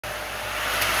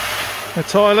Now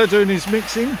Tyler doing his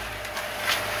mixing.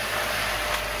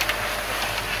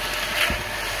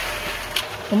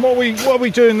 And what are we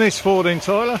doing this for then,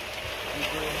 Tyler?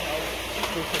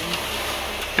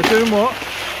 We're doing what?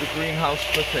 The greenhouse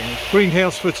footings.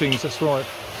 Greenhouse footings, that's right.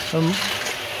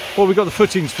 What we got the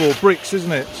footings for? Bricks,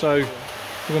 isn't it? So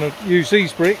we're going to use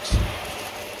these bricks.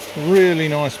 Really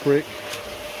nice brick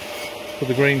for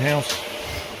the greenhouse.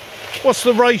 What's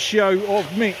the ratio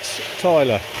of mix,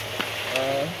 Tyler?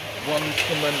 1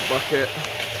 cement bucket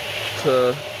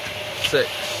to 6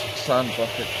 sand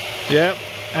buckets. Yeah.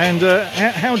 And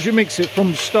how do you mix it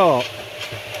from the start?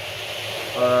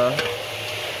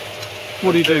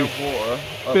 What do you do? Water.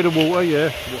 Bit of water, yeah.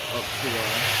 Up to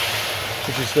there.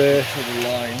 Which is there. To the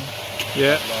line.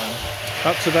 Yeah. Line.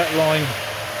 Up to that line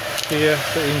here,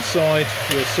 but inside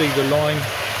you'll see the line.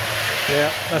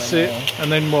 Yeah, that's it.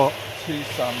 And then what? 2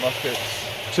 sand buckets.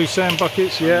 2 sand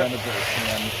buckets, yeah. And then a bit of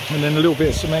cement. And then a little bit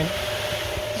of cement.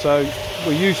 So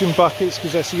we're using buckets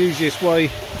because that's the easiest way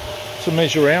to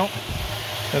measure out.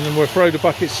 And then we'll throw the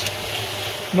buckets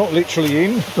not literally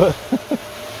in, but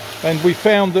and we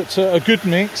found that a good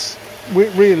mix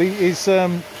really is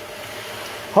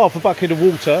half a bucket of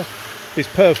water is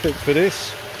perfect for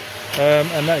this,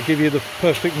 and that'll give you the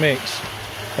perfect mix.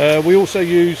 We also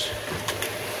use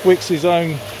Wickes'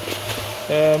 own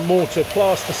mortar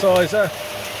plasticizer.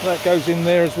 That goes in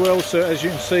there as well, so as you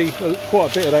can see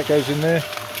quite a bit of that goes in there,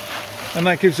 and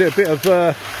that gives it a bit of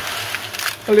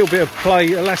a little bit of play,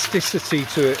 elasticity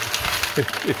to it,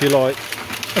 if you like.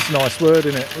 That's a nice word,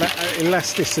 isn't it?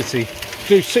 Elasticity.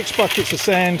 Do 6 buckets of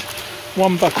sand,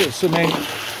 1 bucket of cement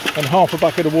and half a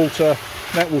bucket of water.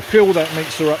 That will fill that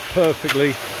mixer up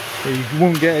perfectly. You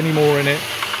won't get any more in it.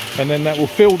 And then that will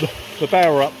fill the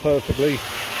barrel up perfectly.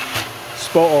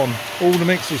 Spot on. All the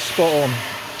mix is spot on.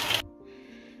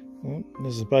 Well,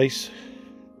 there's the base.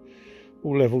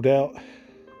 All levelled out.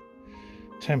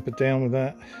 Tampered down with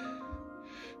that.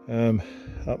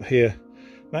 Up here,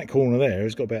 that corner there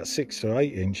has got about 6 to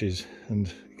 8 inches, and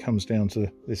it comes down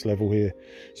to this level here.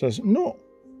 So it's not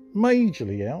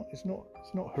majorly out. It's not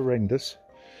horrendous,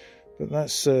 but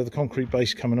that's the concrete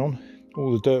base coming on.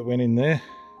 All the dirt went in there,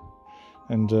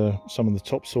 and some of the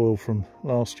topsoil from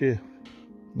last year.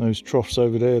 Those troughs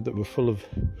over there that were full of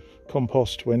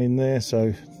compost went in there,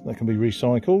 so that can be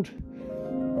recycled.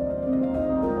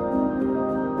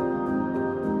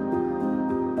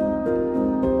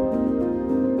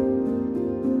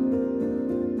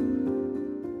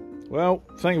 Well,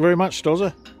 thank you very much,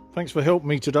 Stozza. Thanks for helping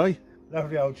me today.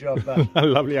 Lovely old job, that.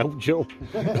 Lovely old job.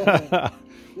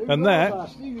 And that...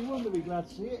 Steve, you wouldn't be glad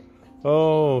to see it.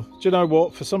 Oh, do you know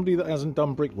what? For somebody that hasn't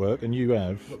done brickwork, and you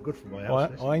have... Look good for my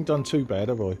house. I ain't done too bad,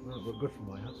 have I? Look good for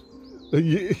my house.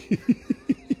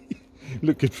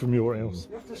 Look good from your house.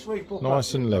 You have to sweep up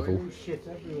nice and level. Shit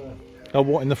everywhere. Oh,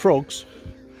 what, in the frogs?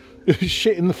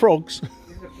 Shit in the frogs? In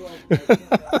the front,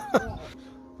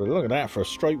 But look at that for a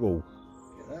straight wall.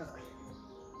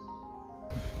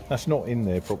 That's not in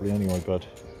there properly anyway, bud.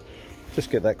 Just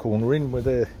get that corner in with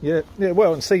there. Yeah,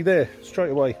 well, and see there, straight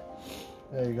away.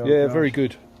 There you go. Yeah, very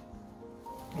good.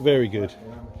 Very good.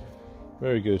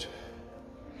 Very good.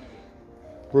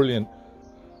 Brilliant.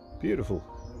 Beautiful.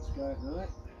 Let's go out the light.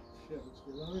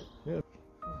 Yeah.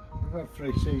 We've had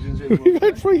 3 seasons in one. We've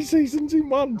had 3 seasons in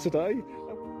one today.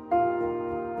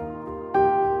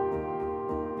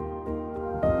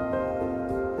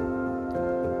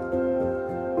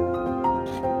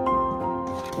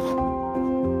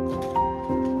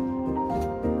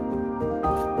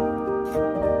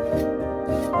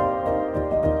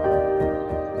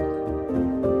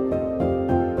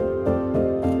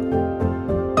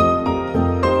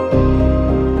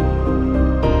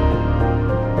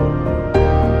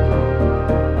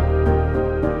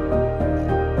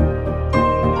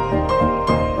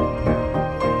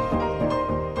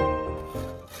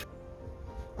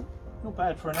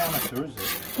 For an amateur, is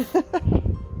it?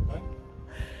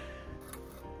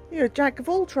 You're a jack of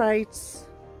all trades.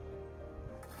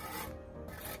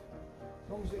 As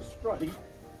long as it's straight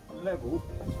and level,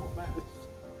 that's what matters.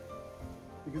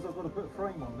 Because I've got to put a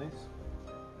frame on this.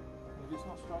 If it's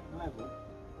not straight and level,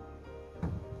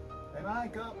 then I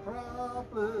got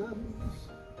problems.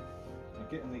 And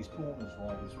getting these corners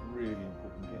right is really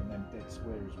important. Getting them dead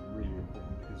square is really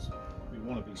important, because we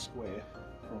want to be square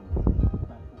from that corner to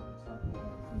that corner,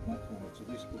 from that corner to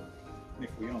this corner. And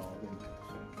if we are, then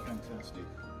fantastic.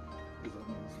 Because that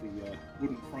means the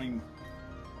wooden frame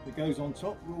that goes on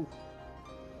top will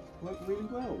work really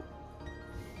well.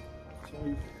 So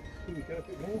here we go, a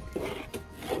bit more.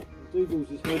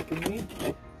 Douglas is helping me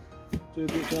do a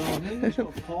bit of gardening. He's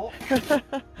got a pot. He's going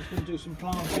to do some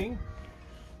planting.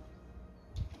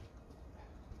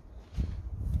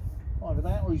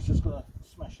 or he's just going to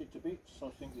smash it to bits. I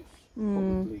think it's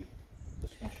probably the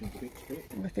smashing to bits bit.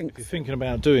 I think If you're thinking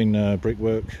about doing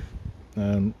brickwork,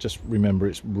 just remember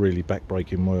it's really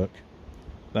back-breaking work.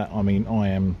 That, I mean, I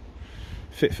am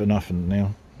fit for nothing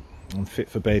now. I'm fit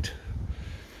for bed.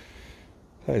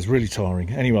 That is really tiring.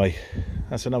 Anyway,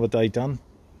 that's another day done.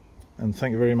 And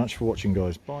thank you very much for watching,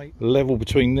 guys. Bye. The level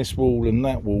between this wall and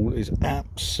that wall is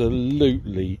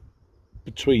absolutely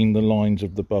between the lines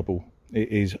of the bubble. It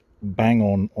is bang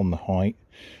on the height.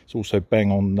 It's also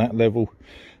bang on that level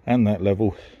and that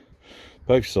level,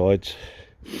 both sides,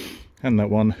 and that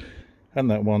one and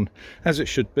that one, as it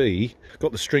should be.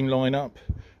 Got the string line up,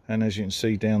 and as you can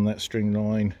see down that string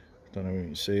line, don't know if you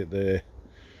can see it there,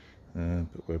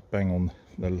 but we're bang on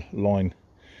the line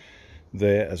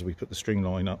there as we put the string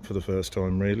line up for the first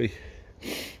time, really.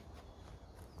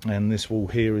 And this wall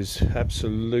here is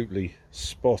absolutely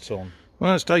spot on.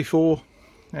 Well, it's day 4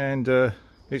 and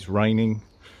it's raining,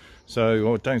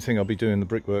 so I don't think I'll be doing the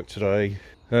brickwork today.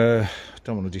 Don't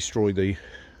want to destroy the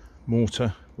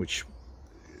mortar, which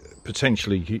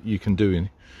potentially you can do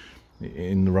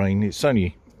in the rain. It's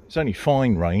only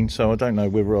fine rain, so I don't know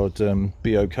whether I'd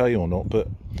be okay or not, but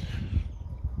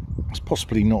it's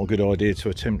possibly not a good idea to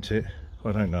attempt it.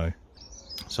 I don't know.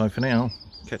 So for now,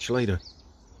 catch you later.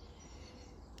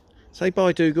 Say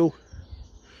bye, Dougal.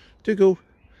 Dougal,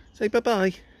 say bye-bye.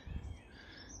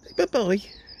 Say bye-bye.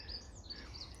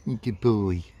 You good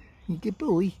boy. You good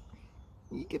boy.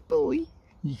 You good boy.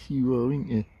 Yes, you are, aren't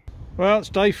you? Well, it's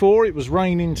day 4. It was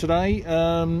raining today.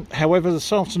 However,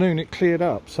 this afternoon it cleared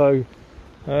up. So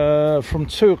from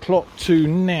 2 o'clock to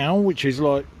now, which is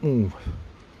like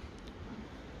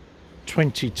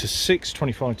 25 to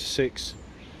 6,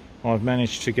 I've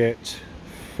managed to get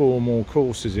 4 more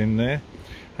courses in there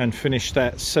and finish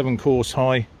that 7-course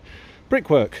high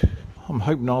brickwork. I'm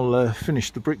hoping I'll finish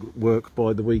the brickwork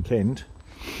by the weekend,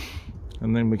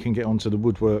 and then we can get onto the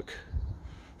woodwork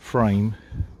frame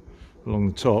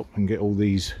along the top and get all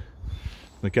the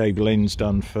gable ends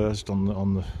done first on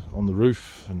the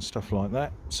roof and stuff like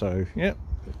that. So yeah,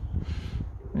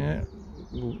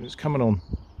 it's coming on.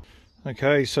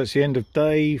 Okay, so it's the end of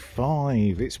day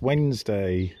 5. It's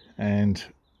Wednesday, and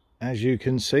as you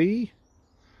can see,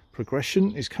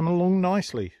 progression is coming along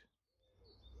nicely.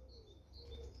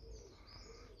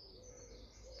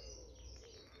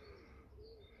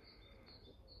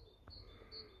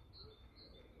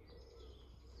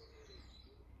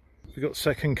 We've got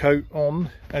second coat on,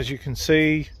 as you can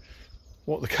see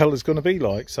what the colour's going to be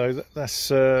like. So that's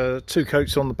 2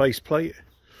 coats on the base plate,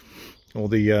 or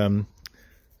the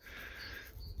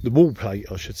wall plate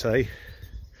I should say,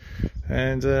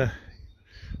 and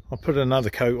I'll put another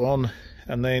coat on,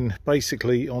 and then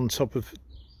basically on top of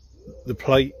the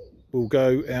plate will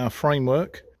go our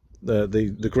framework.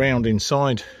 The ground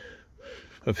inside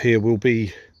of here will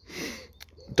be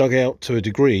dug out to a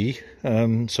degree,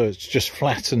 so it's just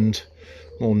flattened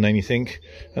more than anything,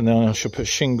 and then I shall put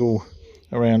shingle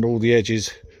around all the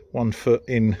edges, 1 foot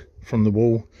in from the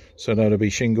wall, so that'll be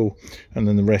shingle, and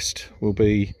then the rest will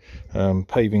be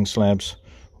paving slabs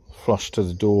flush to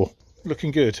the door.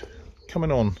 Looking good,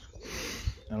 coming on.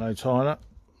 Hello Tyler.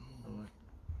 Hello.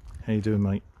 How you doing,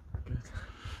 mate? Good.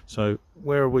 So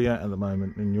where are we at the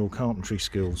moment in your carpentry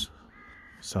skills,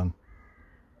 son?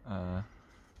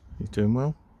 You doing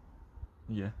well?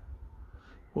 Yeah.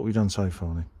 What have we done so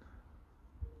far then?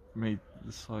 Made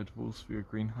the side walls for your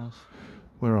greenhouse.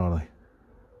 Where are they?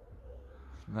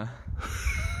 There.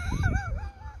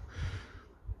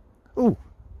 Oh,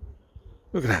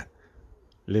 look at that.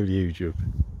 Live YouTube.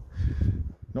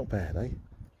 Not bad, eh?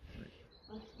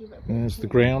 There's the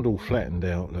ground all flattened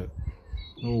out, look.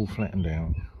 All flattened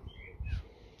out.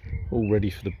 All ready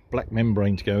for the black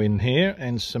membrane to go in here,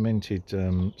 and cemented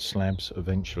slabs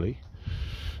eventually.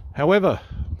 However,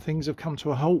 things have come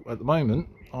to a halt at the moment.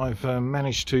 I've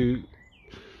managed to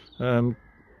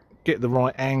get the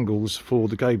right angles for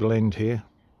the gable end here,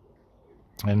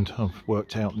 and I've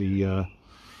worked out the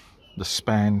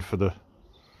span for the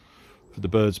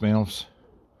birds' mouths.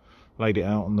 Laid it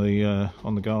out on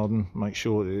the garden, make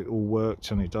sure it all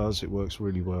worked, and it does. It works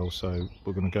really well. So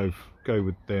we're going to go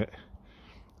with that,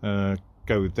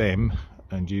 go with them,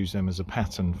 and use them as a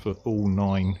pattern for all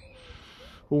nine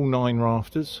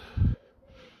rafters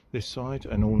this side,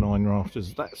 and all 9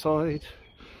 rafters that side.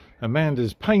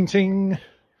 Amanda's painting,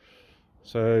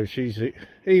 so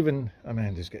even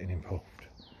Amanda's getting involved.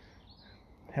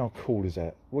 How cool is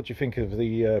that? What do you think of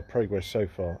the progress so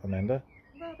far, Amanda?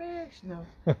 rubbish. No,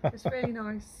 it's really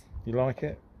nice. You like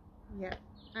it? Yeah,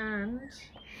 and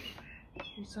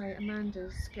you say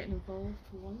Amanda's getting involved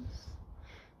for once.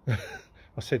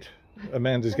 I said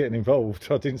Amanda's getting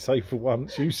involved. I didn't say for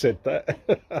once, you said that.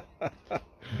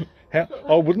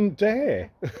 I wouldn't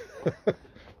dare.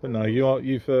 But no,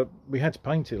 we had to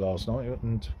paint it last night,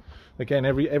 and again,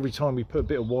 every time we put a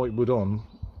bit of white wood on,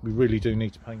 we really do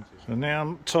need to paint it. So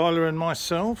now Tyler and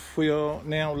myself, we are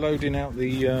now loading out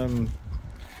the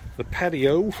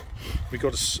patio. We've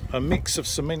got a mix of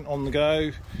cement on the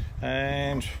go,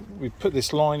 and we put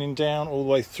this lining down all the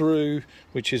way through,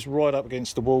 which is right up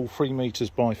against the wall, 3 meters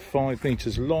by 5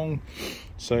 meters long.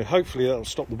 So hopefully that'll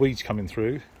stop the weeds coming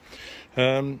through.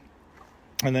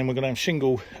 And then we're going to have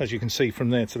shingle, as you can see,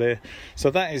 from there to there. So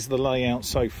that is the layout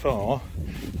so far.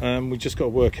 We've just got to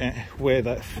work out where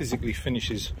that physically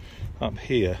finishes up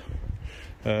here.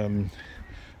 And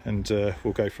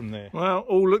we'll go from there. Well,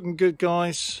 all looking good,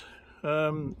 guys.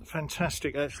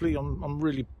 Fantastic, actually. I'm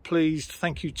really pleased.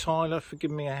 Thank you, Tyler, for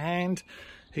giving me a hand.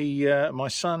 My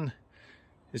son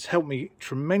has helped me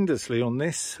tremendously on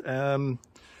this.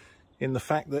 In the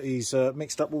fact that he's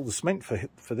mixed up all the cement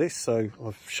for this, so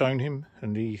I've shown him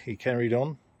and he carried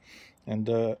on, and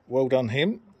well done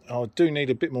him. I do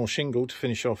need a bit more shingle to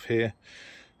finish off here,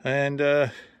 and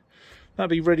that'll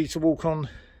be ready to walk on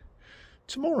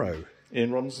tomorrow.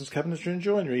 Ian Robinson's Cabinetry and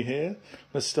Joinery here.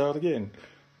 Let's start again.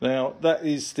 Now that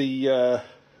is the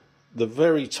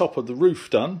very top of the roof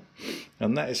done,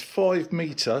 and that is 5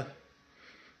 meter,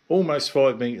 almost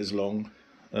 5 meters long.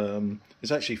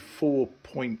 It's actually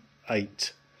 4.8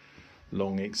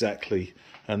 long exactly,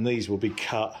 and these will be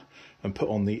cut and put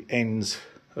on the ends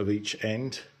of each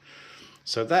end.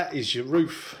 So that is your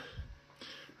roof,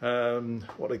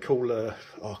 what they call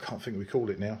I can't think we call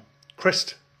it now,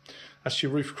 crest. That's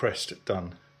your roof crest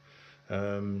done.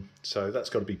 So that's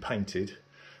got to be painted.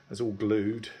 It's all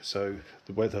glued, so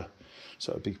the weather,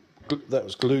 so that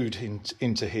was glued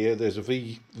into here. There's a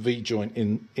V joint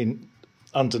in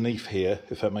underneath here,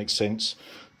 if that makes sense,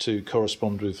 to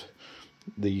correspond with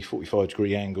the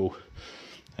 45-degree angle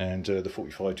and the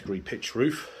 45-degree pitch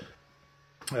roof.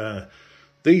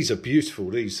 These are beautiful.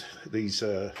 These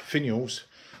finials,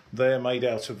 they're made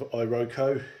out of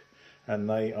Iroko, and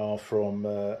they are from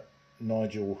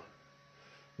Nigel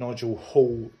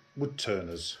Hall Wood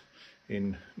Turners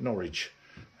in Norwich.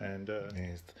 And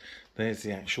there's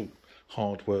the actual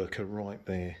hard worker right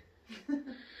there.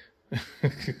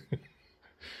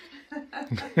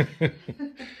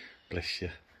 Bless you.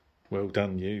 Well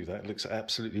done, you. That looks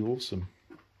absolutely awesome.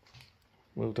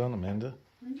 Well done, Amanda.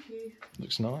 Thank you.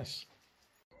 Looks nice.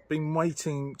 Been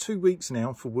waiting 2 weeks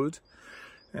now for wood,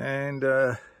 and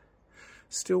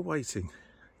still waiting.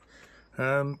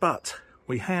 But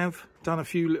we have done a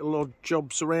few little odd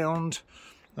jobs around,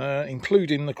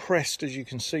 including the crest, as you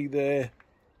can see there,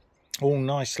 all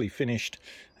nicely finished,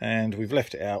 and we've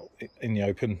left it out in the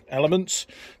open elements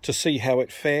to see how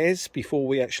it fares before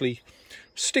we actually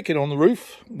stick it on the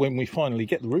roof when we finally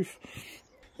get the roof.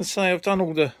 Let's say I've done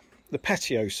all the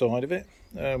patio side of it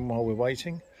while we're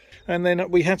waiting, and then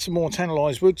we had some more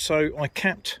tannalised wood, so I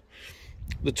capped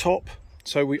the top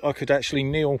so I could actually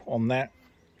kneel on that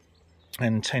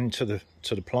and tend to the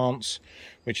plants,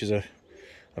 which is a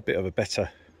bit of a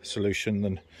better solution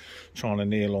than trying to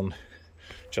kneel on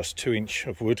just 2 inch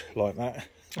of wood like that.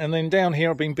 And then down here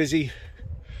I've been busy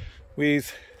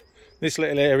with this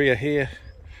little area here,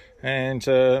 and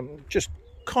just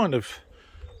kind of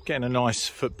getting a nice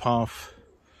footpath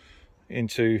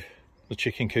into the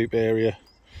chicken coop area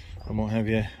and what have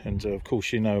you. And of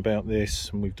course you know about this,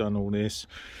 and we've done all this,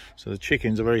 so the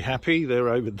chickens are very happy. They're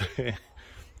over there,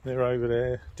 they're over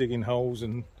there digging holes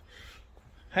and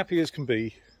happy as can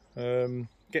be,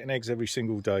 getting eggs every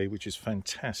single day, which is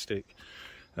fantastic.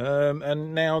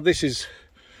 And now this is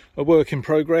a work in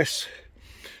progress,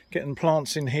 getting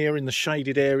plants in here in the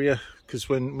shaded area, because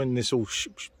when this all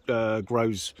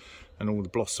grows and all the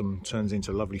blossom turns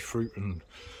into lovely fruit, and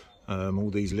all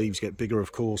these leaves get bigger,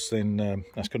 of course, then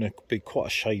that's going to be quite a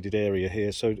shaded area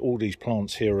here. So all these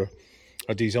plants here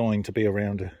are designed to be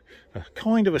around a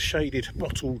kind of a shaded,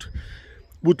 mottled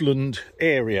woodland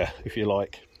area, if you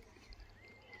like.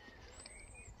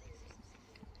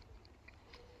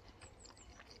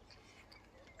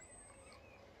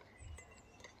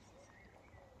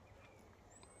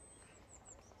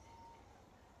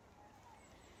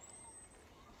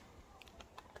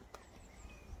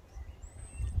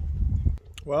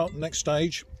 Well, next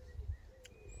stage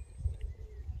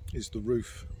is the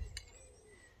roof.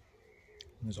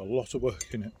 There's a lot of work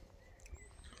in it,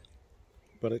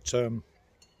 but it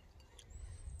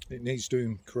needs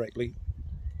doing correctly.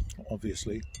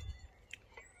 Obviously,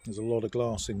 there's a lot of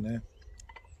glass in there,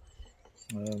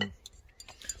 so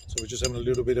we're just having a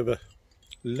little bit of a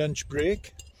lunch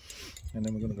break, and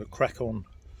then we're going to go crack on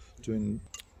doing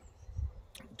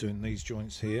doing these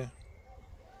joints here.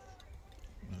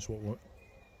 That's what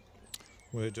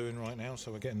we're doing right now,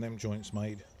 so we're getting them joints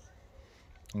made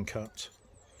and cut.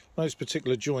 Those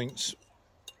particular joints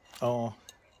are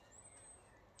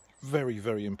very,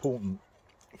 very important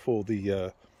for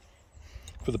the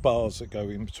bars that go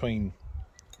in between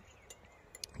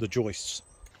the joists.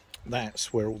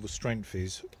 That's where all the strength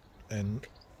is, and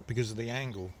because of the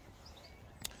angle,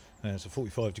 there's a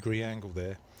 45-degree angle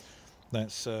there,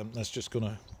 that's just going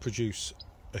to produce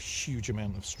a huge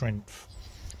amount of strength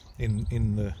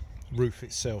in the roof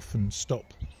itself, and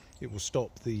it will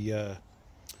stop the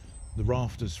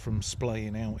rafters from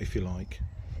splaying out, if you like.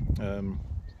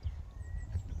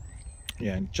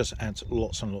 Yeah, and just adds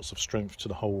lots and lots of strength to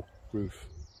the whole roof.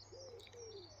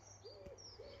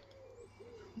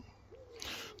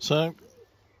 So,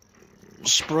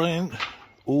 spraying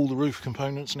all the roof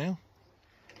components now.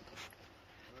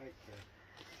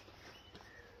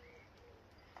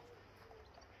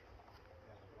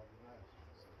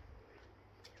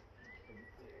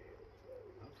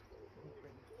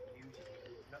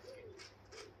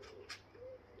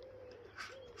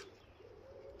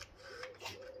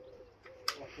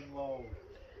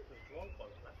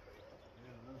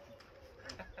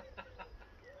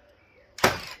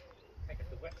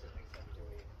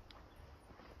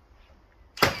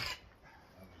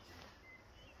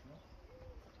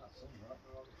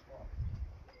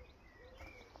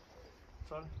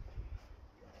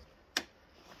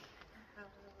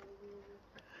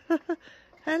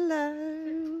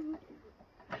 Hello.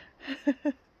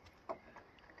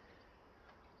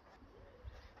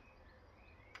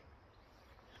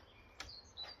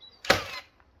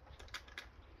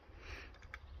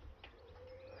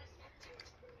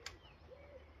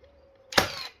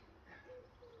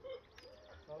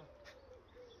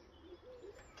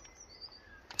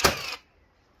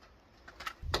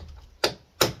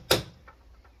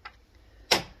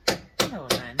 Hello,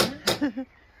 Amanda.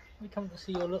 We come to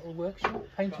see your little workshop,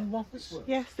 painting waffles?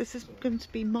 Yes, this is going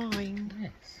to be mine.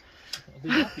 Yes. It'll be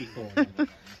lovely for you.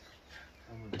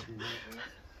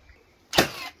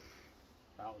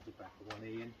 That was the back of one,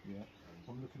 Ian. Yeah,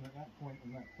 I'm looking at that point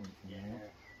and that point. Yeah.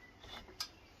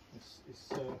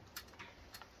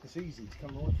 It's easy to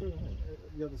come right through, isn't it?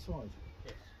 At the other side.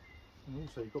 Yes. And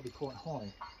also you've got to be quite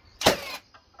high.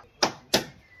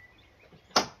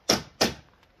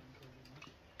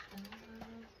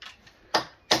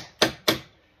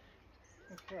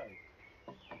 Okay.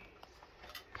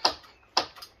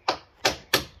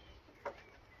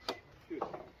 Good.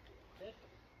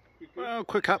 Well,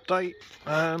 quick update.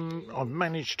 I've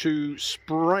managed to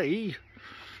spray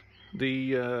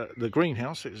the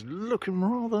greenhouse. It's looking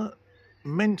rather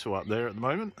mental up there at the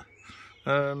moment.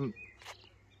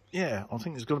 Yeah, I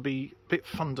think it's going to be a bit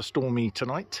thunderstormy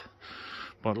tonight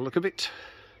by the look of it.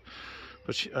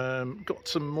 But got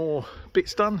some more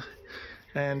bits done,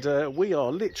 and we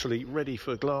are literally ready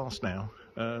for glass now.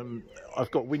 I've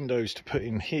got windows to put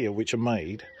in here which are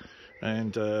made,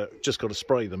 and just got to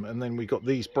spray them, and then we got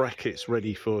these brackets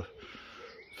ready for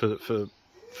the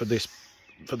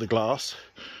glass,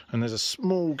 and there's a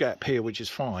small gap here which is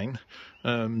fine,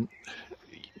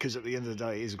 because at the end of the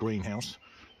day it is a greenhouse,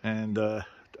 and a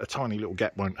tiny little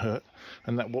gap won't hurt.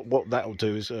 And that what that'll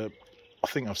do is, I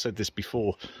think I've said this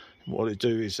before, what it'll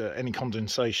do is any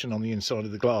condensation on the inside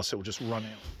of the glass, it will just run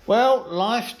out. Well,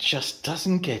 life just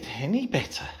doesn't get any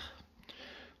better.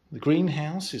 The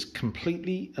greenhouse is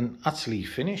completely and utterly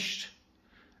finished,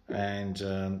 and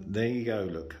there you go,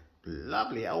 look,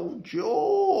 lovely old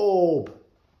job.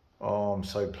 Oh, I'm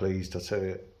so pleased, I tell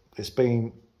you. It's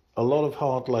been a lot of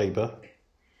hard labour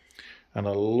and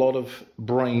a lot of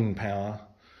brain power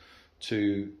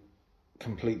to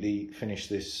completely finish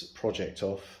this project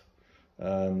off.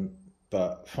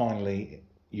 But finally,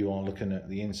 you are looking at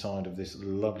the inside of this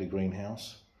lovely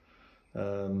greenhouse.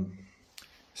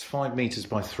 It's 5 metres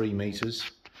by 3 metres,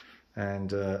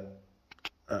 and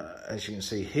as you can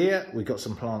see here, we've got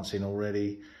some plants in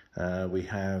already. We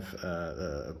have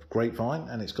a grapevine,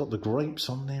 and it's got the grapes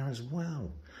on there as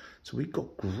well. So we've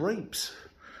got grapes.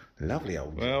 Lovely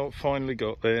old. Well, finally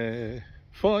got there.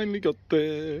 Finally got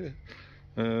there.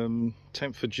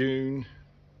 10th of June.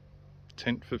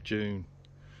 10th of June.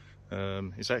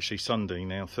 It's actually Sunday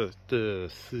now,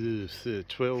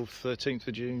 13th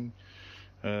of June,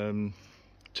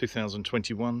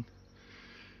 2021,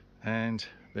 and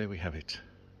there we have it.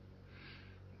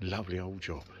 Lovely old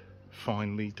job.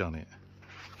 Finally done it.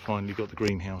 Finally got the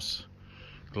greenhouse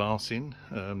glass in.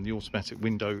 The automatic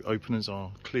window openers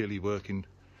are clearly working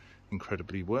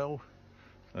incredibly well.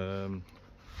 I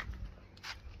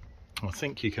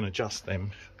think you can adjust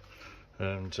them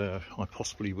and I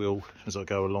possibly will as I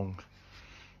go along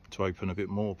to open a bit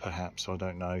more, perhaps, I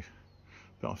don't know,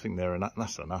 but I think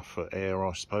that's enough for air,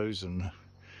 I suppose. And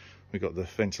we've got the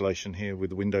ventilation here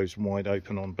with the windows wide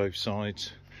open on both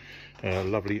sides.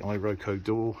 Lovely Iroko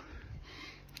door,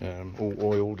 all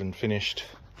oiled and finished,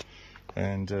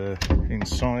 and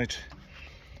inside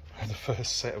the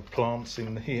first set of plants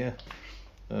in here.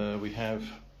 We have,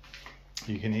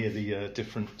 you can hear the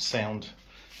different sound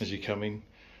as you come in.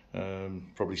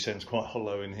 Probably sounds quite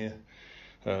hollow in here,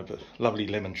 but lovely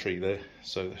lemon tree there,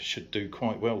 so that should do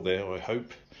quite well there, I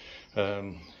hope.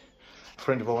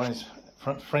 Friend of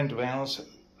ours,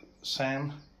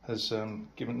 Sam, has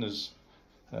given us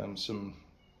some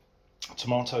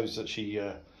tomatoes that she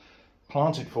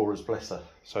planted for us, bless her.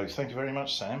 So thank you very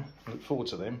much, Sam. I look forward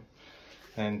to them.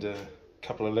 And a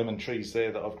couple of lemon trees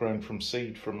there that I've grown from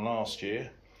seed from last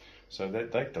year. So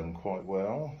they've done quite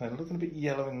well. They're looking a bit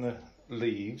yellow in the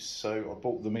leaves, so I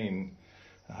brought them in,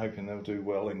 hoping they'll do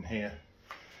well in here.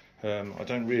 I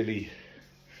don't really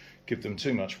give them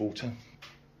too much water.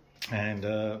 And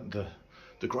the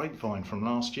grapevine from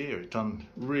last year, it done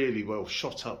really well,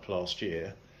 shot up last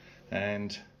year,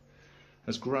 and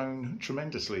has grown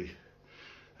tremendously.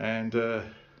 And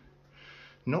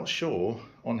not sure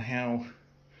on how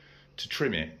to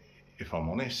trim it, if I'm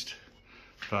honest,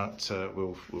 but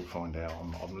we'll find out.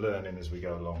 I'm learning as we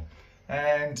go along.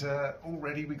 And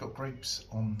already we got grapes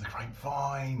on the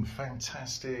grapevine,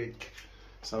 fantastic.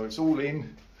 So it's all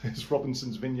in. It's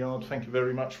Robinson's Vineyard. Thank you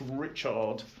very much,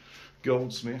 Richard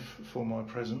Goldsmith, for my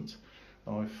present.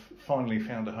 I've finally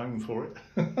found a home for it.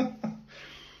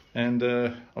 And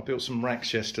I built some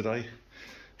racks yesterday,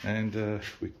 and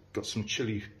we got some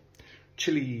chilies,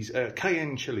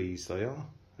 cayenne chilies they are,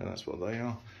 and that's what they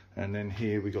are. And then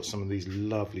here we got some of these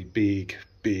lovely big,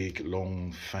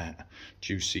 long, fat,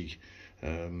 juicy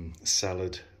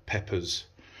salad peppers.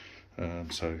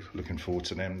 So looking forward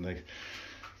to them.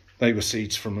 They were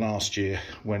seeds from last year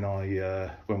when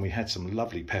we had some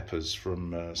lovely peppers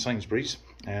from Sainsbury's,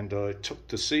 and I took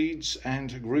the seeds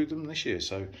and grew them this year.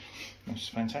 So that's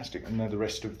fantastic. And now the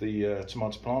rest of the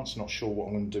tomato plants, not sure what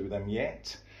I'm going to do with them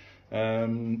yet.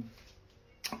 And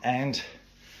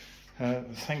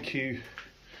thank you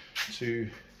to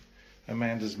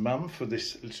Amanda's mum for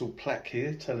this little plaque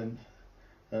here, telling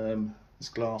this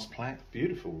glass plaque,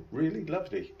 beautiful, really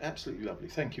lovely, absolutely lovely.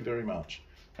 Thank you very much.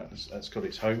 That's got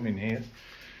its home in here.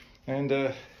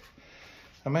 And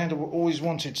Amanda always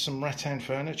wanted some rattan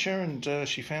furniture, and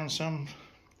she found some,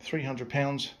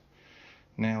 £300.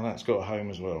 Now that's got a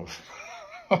home as well.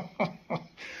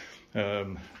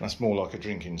 That's more like a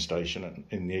drinking station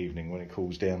in the evening when it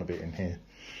cools down a bit in here,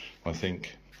 I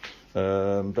think.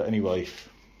 But anyway,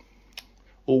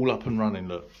 all up and running,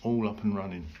 look, all up and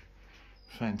running.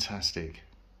 Fantastic.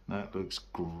 That looks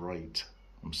great.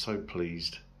 I'm so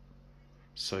pleased.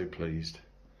 So pleased.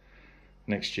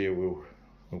 Next year we'll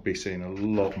be seeing a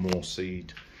lot more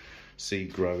seed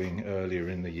growing earlier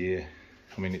in the year.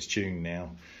 I mean, it's June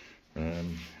now.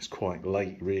 It's quite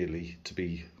late really to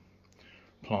be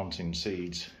planting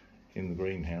seeds in the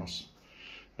greenhouse.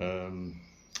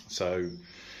 So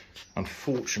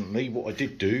unfortunately what I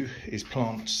did do is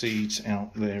plant seeds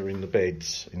out there in the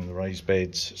beds, in the raised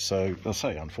beds. So I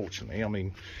say unfortunately, I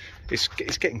mean it's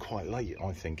getting quite late,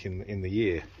 I think, in the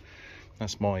year.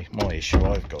 That's my issue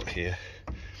I've got here.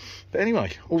 But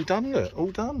anyway, all done, look,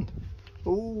 all done.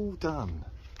 All done.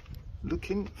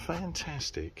 Looking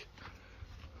fantastic.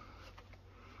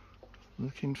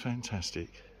 Looking fantastic.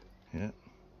 Yeah.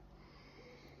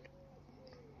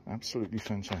 Absolutely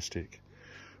fantastic.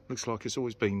 Looks like it's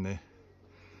always been there.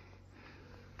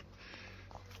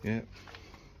 Yeah,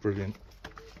 brilliant.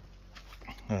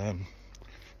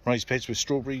 Raised beds with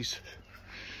strawberries.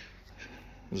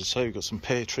 As I say, we've got some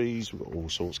pear trees, we've got all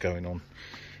sorts going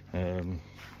on.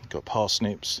 Got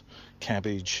parsnips,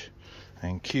 cabbage,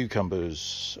 and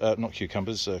cucumbers. Not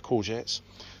cucumbers, courgettes.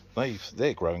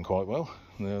 They're growing quite well.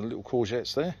 The little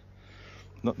courgettes there.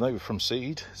 They were from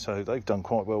seed, so they've done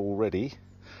quite well already.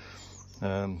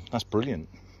 That's brilliant,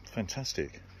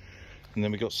 fantastic. And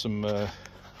then we got some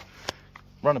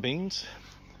runner beans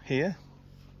here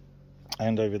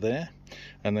and over there,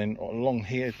 and then along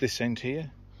here, this end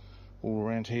here, all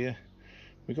around here,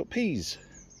 we've got peas.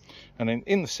 And then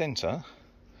in the centre,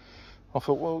 I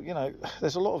thought, well, you know,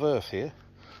 there's a lot of earth here.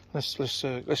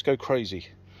 Let's go crazy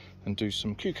and do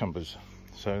some cucumbers.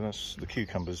 So that's the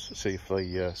cucumbers. See if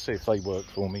they work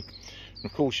for me. And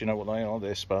of course, you know what they are.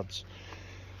 They're spuds.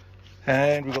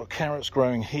 And we've got carrots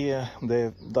growing here.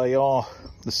 They are,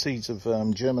 the seeds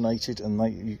have germinated, and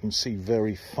you can see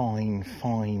very fine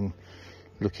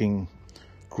looking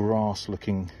grass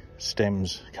looking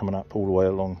stems coming up all the way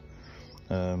along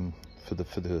for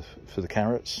the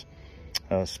carrots.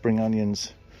 Spring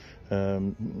onions,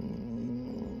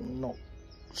 not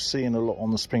seeing a lot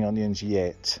on the spring onions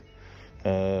yet.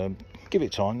 Give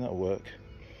it time, that'll work.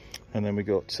 And then we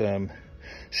got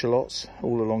shallots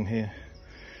all along here.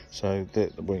 So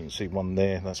we can see one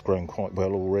there that's grown quite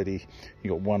well already. You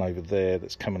got one over there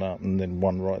that's coming up, and then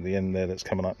one right at the end there that's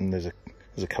coming up, and there's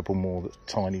a couple more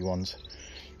tiny ones.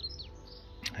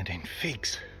 And then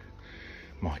figs.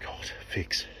 My God,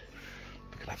 figs!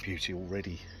 Look at that beauty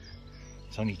already.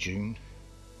 It's only June.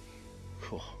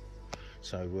 Cool.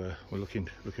 So we're looking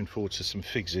forward to some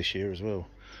figs this year as well.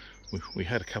 We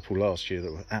had a couple last year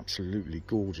that were absolutely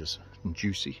gorgeous and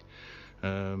juicy.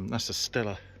 That's a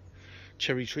Stella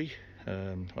cherry tree.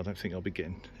 I don't think I'll be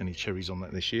getting any cherries on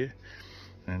that this year.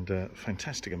 And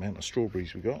fantastic amount of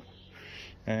strawberries we got.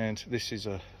 And this is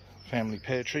a family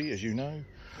pear tree, as you know.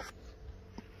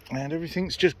 And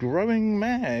everything's just growing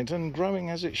mad and growing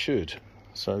as it should.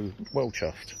 So well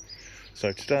chuffed.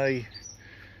 So today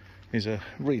is a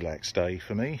relaxed day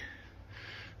for me.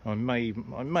 I may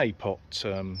pot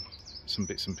some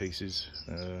bits and pieces.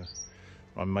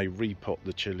 I may repot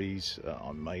the chilies.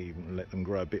 I may even let them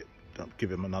grow a bit. I'll give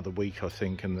them another week, I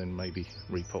think, and then maybe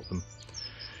repot them.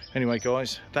 Anyway,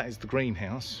 guys, that is the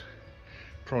greenhouse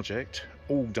project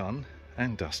all done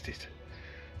and dusted.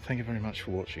 Thank you very much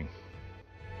for watching.